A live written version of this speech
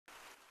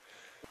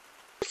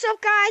What's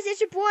up, guys?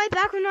 It's your boy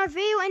back with another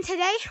video, and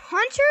today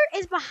Hunter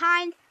is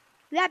behind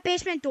that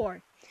basement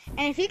door.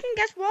 And if he can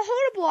guess what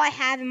holdable I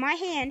have in my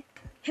hand,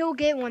 he'll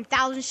get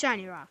 1,000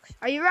 shiny rocks.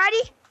 Are you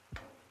ready?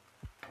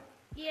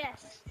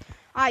 Yes.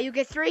 Alright, you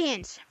get 3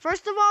 hints.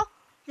 First of all,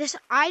 this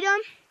item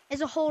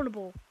is a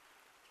holdable.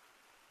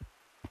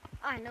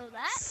 I know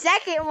that.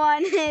 Second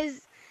one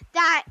is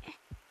that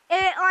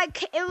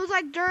it was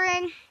like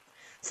during,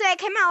 so it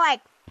came out like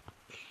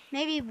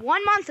maybe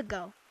 1 month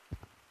ago.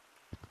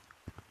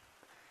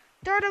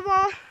 Third of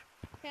all,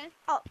 Okay.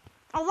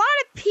 a lot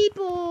of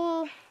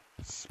people,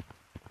 let's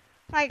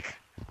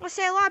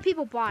say a lot of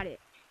people bought it.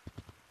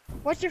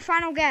 What's your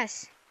final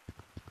guess?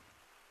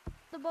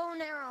 The bow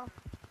and arrow.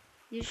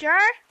 You sure?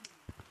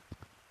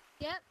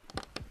 Yep.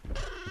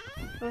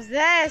 What's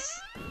this?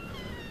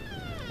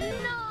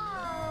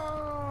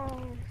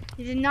 No.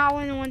 You did not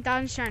win the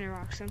 1,000 shiny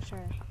rocks. I'm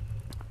sorry.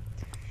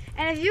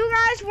 And if you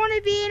guys want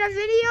to be in a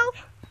video,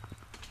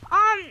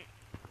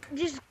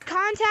 just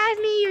contact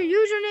me, your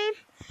username,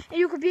 and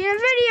you could be in a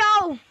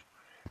video.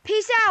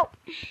 Peace out.